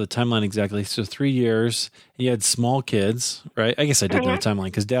didn't know the timeline exactly. So 3 years. You had small kids, right? I guess I did know the timeline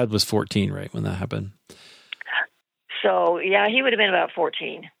because Dad was 14, right, when that happened. So yeah, he would have been about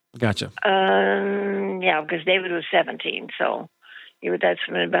 14. Gotcha. Yeah, because David was 17. So that's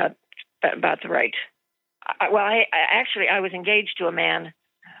about the right. I was engaged to a man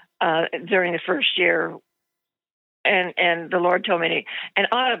during the first year, and the Lord told me and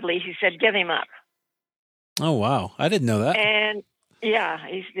audibly he said, "Give him up." Oh wow, I didn't know that. And yeah,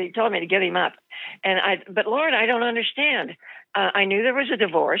 he told me to give him up, but Lord, I don't understand. I knew there was a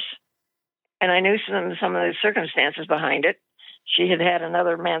divorce, and I knew some of the circumstances behind it. She had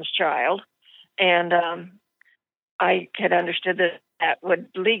another man's child, and I had understood that would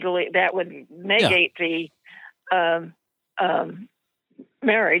negate the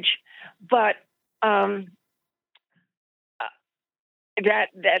marriage, but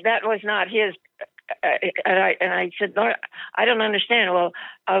that was not his. And I said, Lord, I don't understand. Well,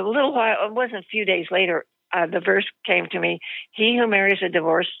 a little while, it wasn't a few days later, the verse came to me: "He who marries a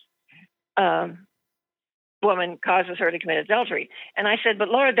divorced woman causes her to commit adultery." And I said, "But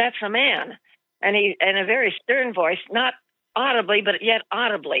Lord, that's a man." And he, in a very stern voice, not audibly, but yet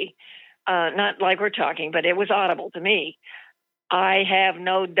audibly, not like we're talking, but it was audible to me. "I have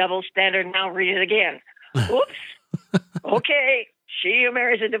no double standard." Now read it again. Oops. Okay. "She who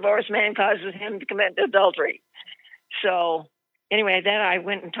marries a divorced man causes him to commit adultery." So anyway, then I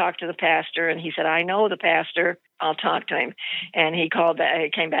went and talked to the pastor, and he said, "I know the pastor. I'll talk to him." And he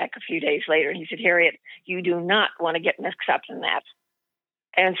came back a few days later, and he said, "Harriet, you do not want to get mixed up in that."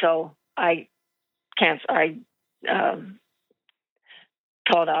 And so I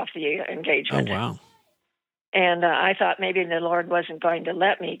called off the engagement. Oh, wow. And I thought maybe the Lord wasn't going to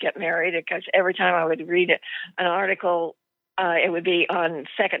let me get married, because every time I would read an article, it would be on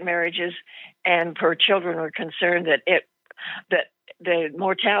second marriages, and poor children were concerned that the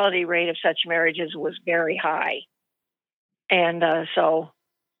mortality rate of such marriages was very high. And so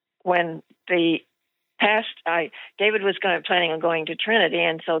when David was planning on going to Trinity,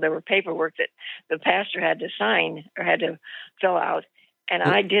 and so there were paperwork that the pastor had to sign or had to fill out, and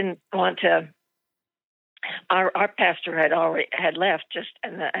I didn't want to. Our pastor had left,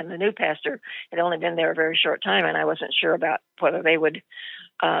 and the new pastor had only been there a very short time, and I wasn't sure about whether they would,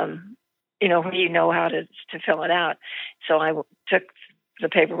 how to fill it out. So I took the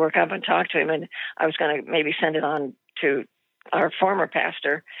paperwork up and talked to him, and I was going to maybe send it on to our former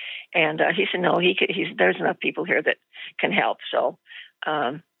pastor, and he said no, there's enough people here that can help. So,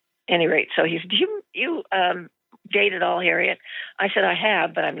 any rate, so he said, "Do you date at all, Harriet?" I said, "I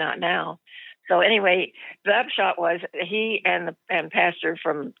have, but I'm not now." So anyway, the upshot was he and pastor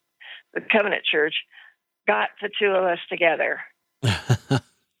from the Covenant Church got the two of us together.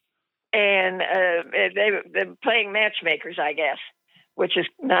 And they're playing matchmakers, I guess, which is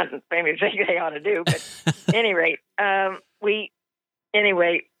not maybe a thing they ought to do. But at any rate, the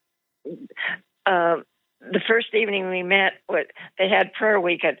first evening we met, they had prayer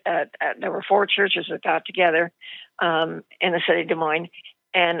week there were 4 churches that got together in the city of Des Moines.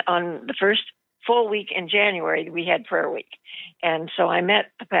 And on the first full week in January, we had prayer week. And so I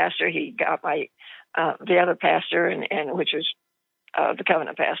met the pastor. He got the other pastor, and which was the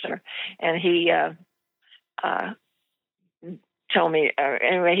covenant pastor. And he told me,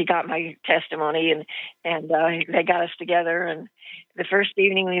 anyway, he got my testimony, and they got us together. And the first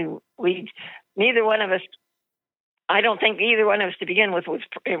evening, neither one of us, I don't think either one of us to begin with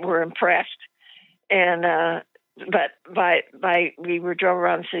were impressed. And, but we drove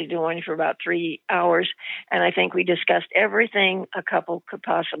around the city of Des Moines for about 3 hours, and I think we discussed everything a couple could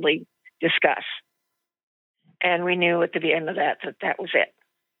possibly discuss. And we knew at the end of that was it.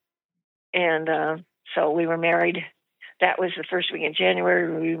 And so we were married. That was the first week in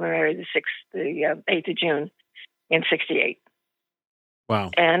January. We were married the 8th of June. in '68,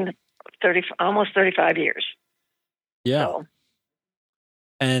 Wow. and almost 35 years. Yeah. So,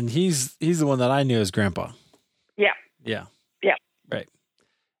 and he's the one that I knew as Grandpa. yeah. Yeah. Yeah. Right.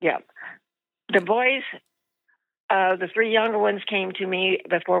 Yeah. The boys, the three younger ones came to me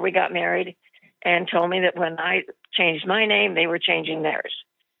before we got married and told me that when I changed my name, they were changing theirs.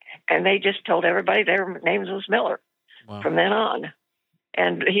 And they just told everybody their names was Miller from then on.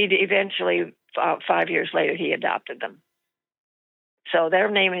 And he eventually, 5 years later, he adopted them. So their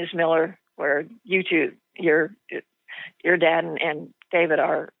name is Miller, where you two, your dad and David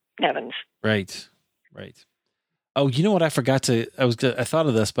are Nevins. Right. Oh, you know what I forgot to, I thought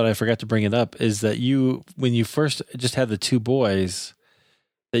of this, but I forgot to bring it up, is that when you first just had the two boys,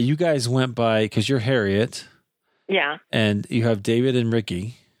 that you guys went by, because you're Harriett. Yeah. And you have David and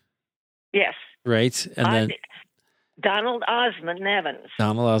Ricky. Yes. Right. And then Donald Osmond Nevins.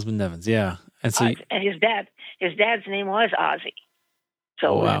 Yeah. And so and his dad's name was Ozzy.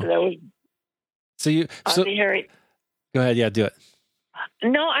 So wow. Ozzy Harriett. Go ahead. Yeah, do it.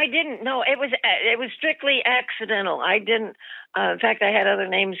 No, I didn't. No, it was strictly accidental. I didn't. In fact, I had other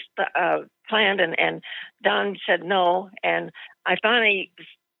names planned, and Don said no, and I finally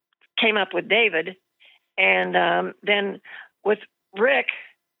came up with David, and then with Rick.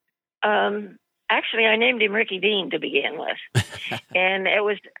 Actually, I named him Ricky Dean to begin with, and it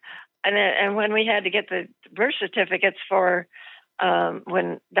was, and when we had to get the birth certificates for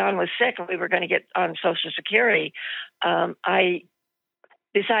when Don was sick and we were going to get on Social Security, I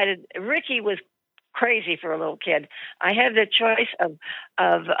decided Ricky was crazy for a little kid. I had the choice of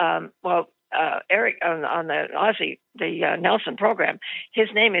Eric on the Aussie, the Nelson program. His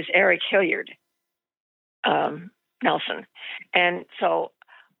name is Eric Hilliard Nelson, and so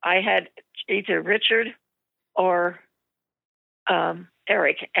I had either Richard or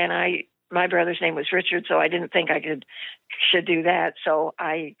Eric, and my brother's name was Richard, so I didn't think I should do that. So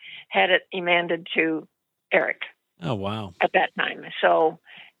I had it amended to Eric. Oh, wow. At that time. So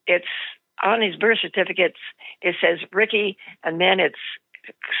it's on his birth certificates, it says Ricky, and then it's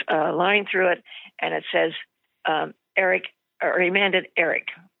a line through it, and it says Eric, or amended Eric.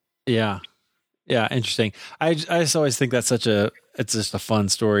 Yeah. Yeah, interesting. I just always think that's it's just a fun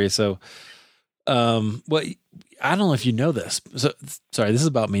story. So, I don't know if you know this. So, sorry, this is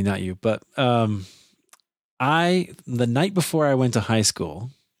about me, not you. But the night before I went to high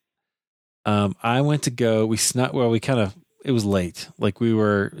school, I went to go. It was late. Like it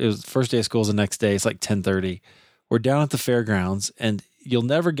was the first day of school. The next day, it's like 10:30. We're down at the fairgrounds, and you'll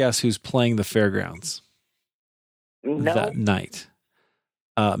never guess who's playing the fairgrounds that night.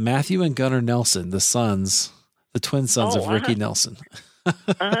 Matthew and Gunnar Nelson, the twin sons of Ricky Nelson.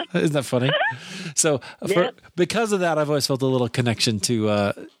 Isn't that funny? So because of that, I've always felt a little connection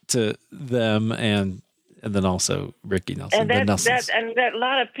to them and then also Ricky Nelson. And that a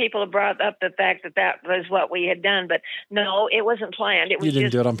lot of people have brought up the fact that was what we had done, but no, it wasn't planned. You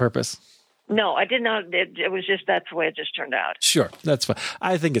didn't do it on purpose? No, I did not. It was just, that's the way it just turned out. Sure. That's fine.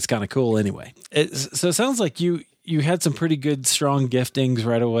 I think it's kind of cool anyway. So it sounds like you had some pretty good, strong giftings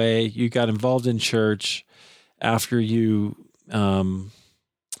right away. You got involved in church after you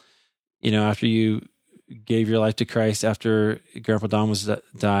gave your life to Christ after Grandpa Don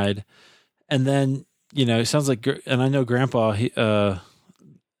died. And then, it sounds like, and I know Grandpa, Bill,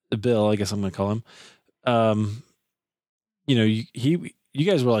 I guess I'm going to call him, you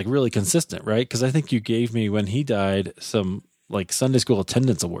guys were like really consistent, right? Because I think you gave me, when he died, some like Sunday school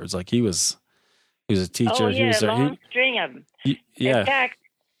attendance awards. Like he was a teacher. Oh yeah, long string of them. Yeah. In fact,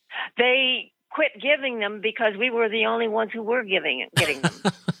 they quit giving them because we were the only ones who were getting them.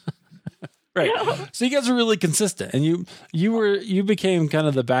 Right. So you guys were really consistent, and you became kind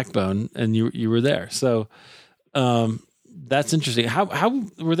of the backbone, and you were there. So that's interesting. How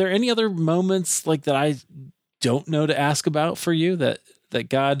were there any other moments like that I don't know to ask about for you that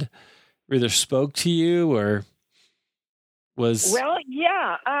God either spoke to you or was? Well,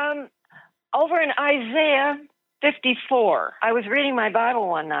 yeah. Over in Isaiah 54, I was reading my Bible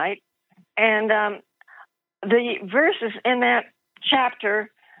one night, and the verses in that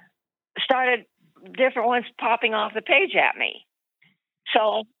chapter started, different ones popping off the page at me.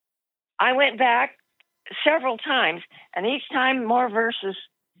 So I went back several times, and each time more verses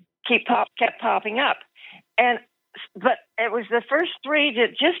kept popping up. But it was the first three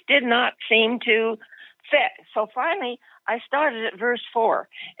that just did not seem to fit. So finally, I started at verse 4.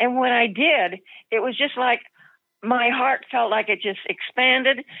 And when I did, it was just like my heart felt like it just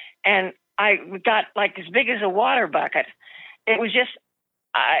expanded, and I got like as big as a water bucket. It was just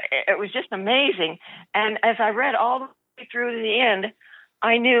amazing. And as I read all the way through to the end,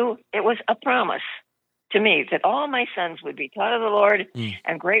 I knew it was a promise to me that all my sons would be taught of the Lord,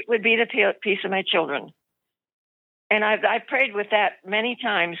 and great would be the peace of my children. And I've prayed with that many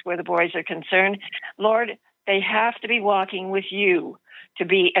times where the boys are concerned. Lord, they have to be walking with you to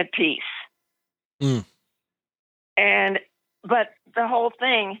be at peace. But the whole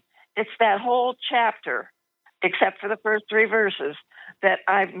thing, it's that whole chapter, except for the first 3 verses, that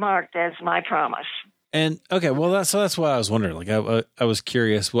I've marked as my promise. And okay, well, that's why I was wondering. Like, I was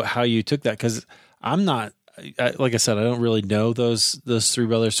curious how you took that, because I'm not, like I said, I don't really know those 3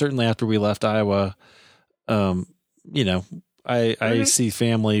 brothers. Certainly after we left Iowa, I see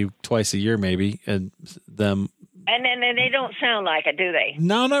family twice a year, maybe, and them. And then they don't sound like it, do they?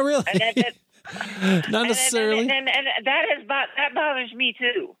 No, not really. Not necessarily. And that bothers me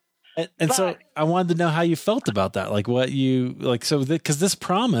too. And so I wanted to know how you felt about that. Like what you like, so because this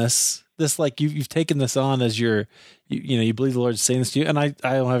promise, this, like you've taken this on as you believe the Lord's saying this to you. And I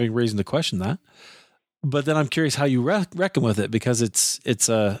don't have any reason to question that, but then I'm curious how you reckon with it, because it's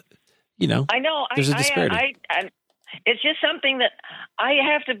I know there's a disparity. It's just something that I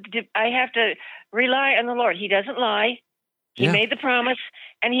have to rely on the Lord. He doesn't lie. He made the promise,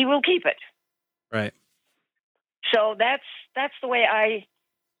 and he will keep it. Right. So that's the way I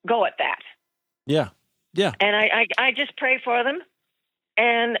go at that. Yeah. Yeah. And I just pray for them,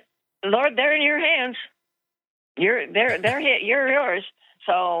 and Lord, they're in your hands. You're yours.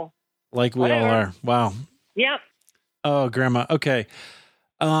 So like we all are. Wow. Yeah. Oh, Grandma. Okay.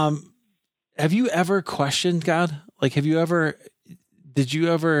 Have you ever questioned God? Like, did you ever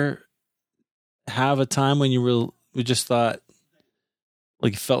have a time when you just thought,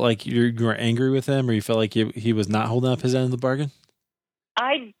 like, felt like you were angry with him, or you felt like he was not holding up his end of the bargain?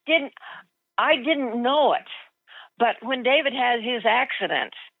 I didn't know it, but when David had his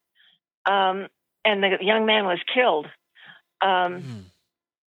accident, and the young man was killed,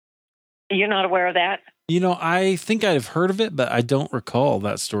 you're not aware of that? I think I've heard of it, but I don't recall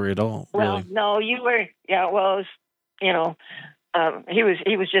that story at all. Well, really. No, you were. Yeah, well, it was,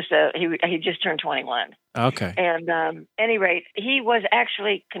 he just turned 21. Okay. And any rate, he was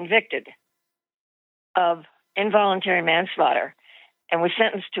actually convicted of involuntary manslaughter and was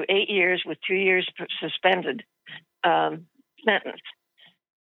sentenced to 8 years with 2 years suspended sentence.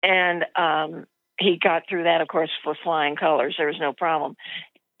 And he got through that, of course, with flying colors. There was no problem.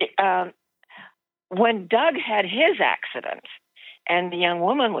 When Doug had his accident and the young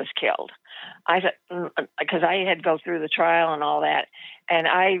woman was killed, I thought, because I had to go through the trial and all that, and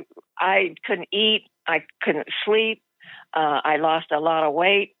I couldn't eat, I couldn't sleep, I lost a lot of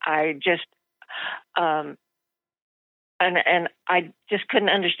weight. I just and I just couldn't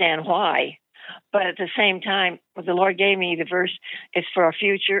understand why. But at the same time, the Lord gave me the verse, it's for a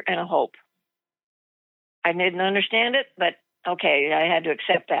future and a hope. I didn't understand it, but okay, I had to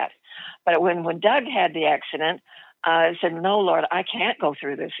accept that. But when Doug had the accident, I said, no, Lord, I can't go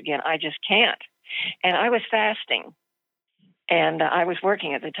through this again. I just can't. And I was fasting. And I was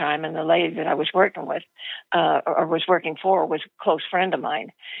working at the time, and the lady that I was working with, or was working for, was a close friend of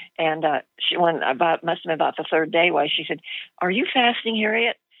mine. And she went must have been about the 3rd day, why she said, "Are you fasting,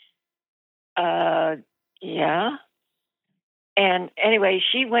 Harriett?" Yeah. And anyway,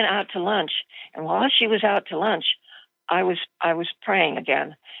 she went out to lunch, and while she was out to lunch, I was praying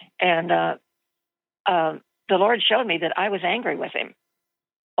again, and the Lord showed me that I was angry with him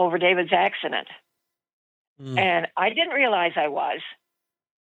over David's accident. And I didn't realize I was.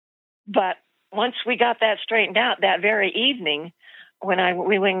 But once we got that straightened out, that very evening, when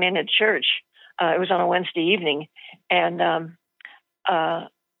we went into church, it was on a Wednesday evening, and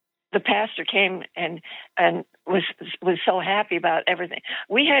the pastor came and was so happy about everything.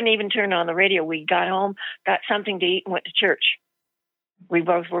 We hadn't even turned on the radio. We got home, got something to eat, and went to church. We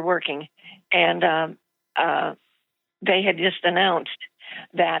both were working, and they had just announced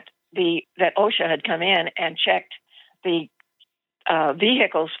that that OSHA had come in and checked the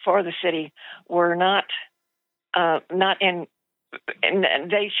vehicles for the city were not in, and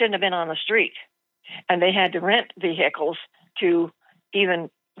they shouldn't have been on the street, and they had to rent vehicles to even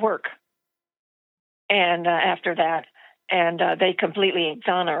work. And after that, and they completely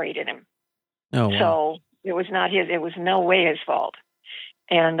exonerated him. Oh, wow. So it was not his. It was no way his fault.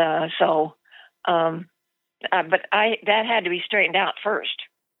 And but that had to be straightened out first.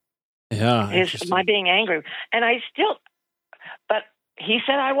 Yeah, my being angry, and but he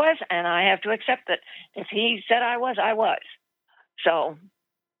said I was, and I have to accept that. If he said I was, I was. So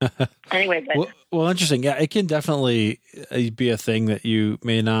anyway, but well, interesting. Yeah, it can definitely be a thing that you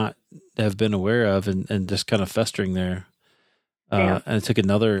may not have been aware of, and just kind of festering there. And it took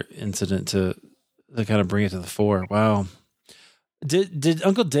another incident to kind of bring it to the fore. Wow. Did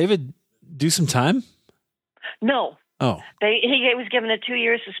Uncle David do some time? No. Oh. He was given a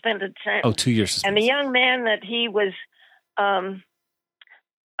 2-year suspended sentence. Oh, 2 years suspended. And the young man that he was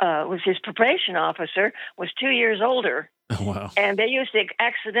his probation officer was 2 years older. Oh, wow. And they used to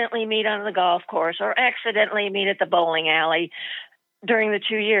accidentally meet on the golf course or accidentally meet at the bowling alley during the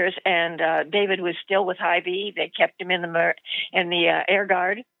 2 years. And David was still with Hy-Vee. They kept him in the Air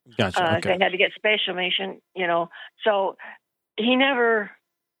Guard. Gotcha. Okay. They had to get special mission, So he never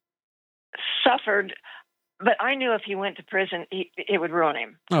suffered. But I knew if he went to prison, it would ruin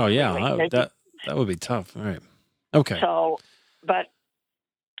him. Oh, yeah. That would be tough. All right. Okay. So, but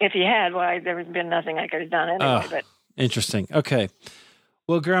if he had, there would have been nothing I could have done anyway. But interesting. Okay.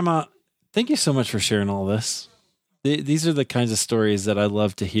 Well, Grandma, thank you so much for sharing all this. These are the kinds of stories that I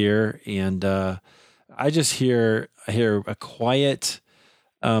love to hear. And I just hear a quiet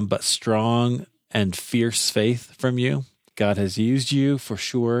but strong and fierce faith from you. God has used you for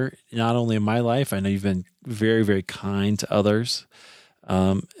sure, not only in my life. I know you've been very, very kind to others,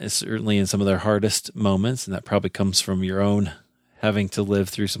 certainly in some of their hardest moments, and that probably comes from your own having to live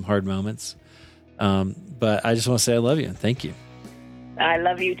through some hard moments. But I just want to say I love you and thank you. I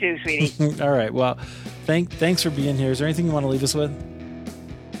love you too, sweetie. All right. Well, thanks for being here. Is there anything you want to leave us with?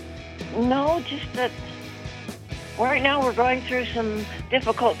 No, just that right now we're going through some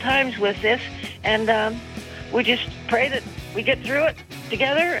difficult times with this, and we just pray that we get through it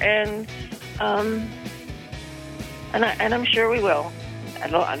together, and I'm sure we will.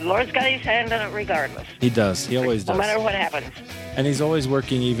 And the Lord's got His hand on it regardless. He does. He always does. No matter what happens. And He's always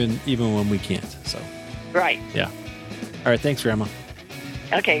working even when we can't. So. Right. Yeah. All right. Thanks, Grandma.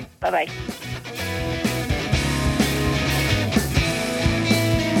 Okay. Bye-bye.